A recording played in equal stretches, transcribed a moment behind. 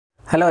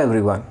Hello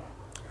everyone.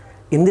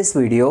 In this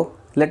video,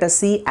 let us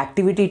see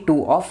activity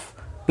 2 of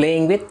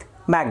playing with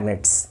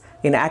magnets.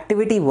 In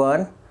activity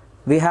 1,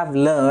 we have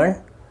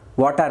learned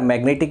what are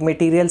magnetic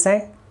materials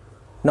and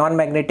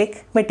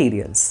non-magnetic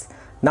materials.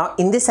 Now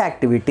in this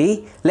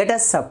activity, let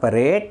us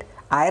separate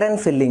iron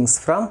fillings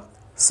from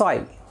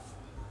soil.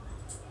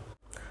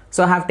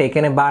 So I have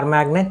taken a bar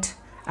magnet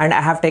and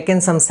I have taken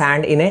some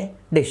sand in a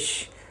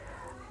dish.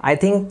 I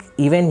think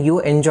even you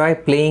enjoy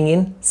playing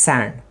in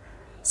sand.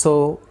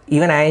 So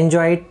even I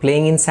enjoyed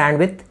playing in sand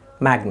with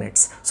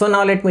magnets. So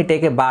now let me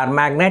take a bar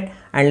magnet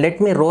and let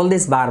me roll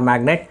this bar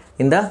magnet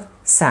in the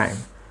sand.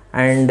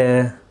 And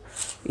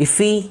if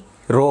we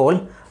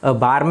roll a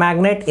bar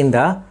magnet in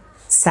the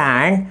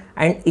sand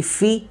and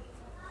if we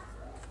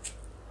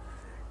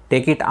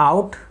take it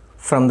out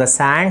from the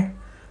sand,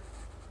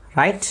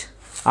 right,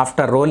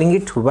 after rolling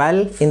it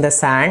well in the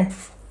sand,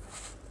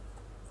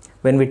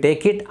 when we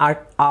take it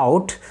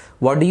out,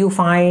 what do you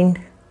find?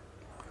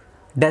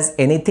 Does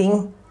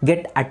anything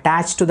get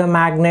attached to the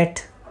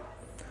magnet?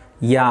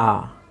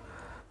 Yeah.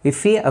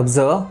 If we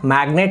observe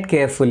magnet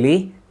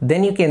carefully,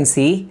 then you can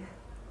see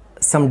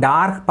some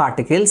dark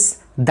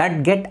particles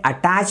that get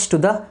attached to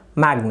the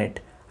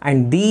magnet.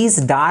 And these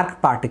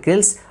dark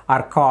particles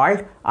are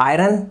called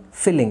iron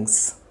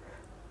fillings.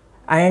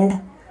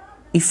 And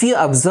if you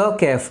observe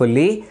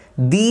carefully,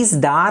 these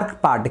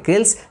dark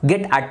particles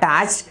get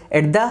attached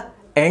at the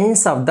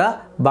ends of the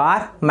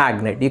bar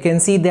magnet. You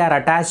can see they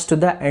are attached to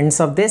the ends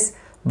of this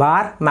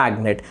bar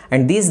magnet,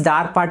 and these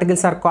dark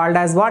particles are called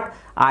as what?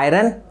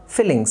 Iron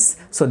fillings.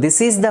 So this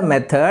is the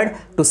method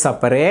to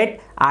separate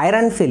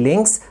iron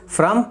fillings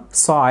from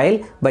soil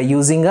by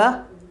using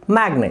a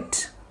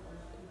magnet.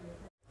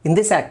 In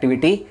this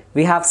activity,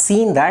 we have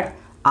seen that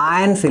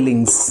iron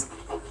fillings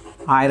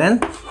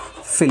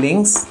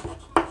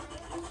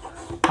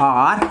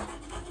are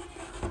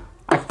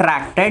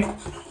attracted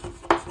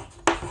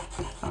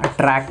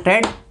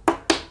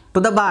to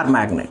the bar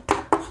magnet,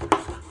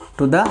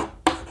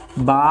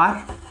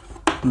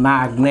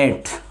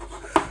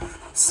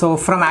 So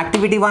from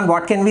activity 1,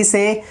 what can we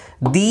say?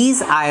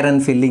 These iron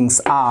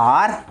fillings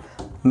are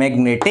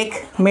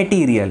magnetic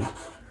material.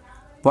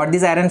 What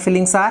these iron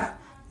fillings are?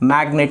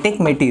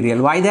 Magnetic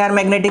material. Why they are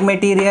magnetic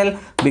material?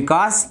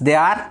 Because they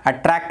are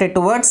attracted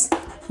towards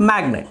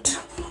magnet.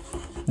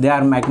 They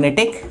are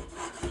magnetic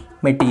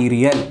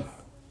material.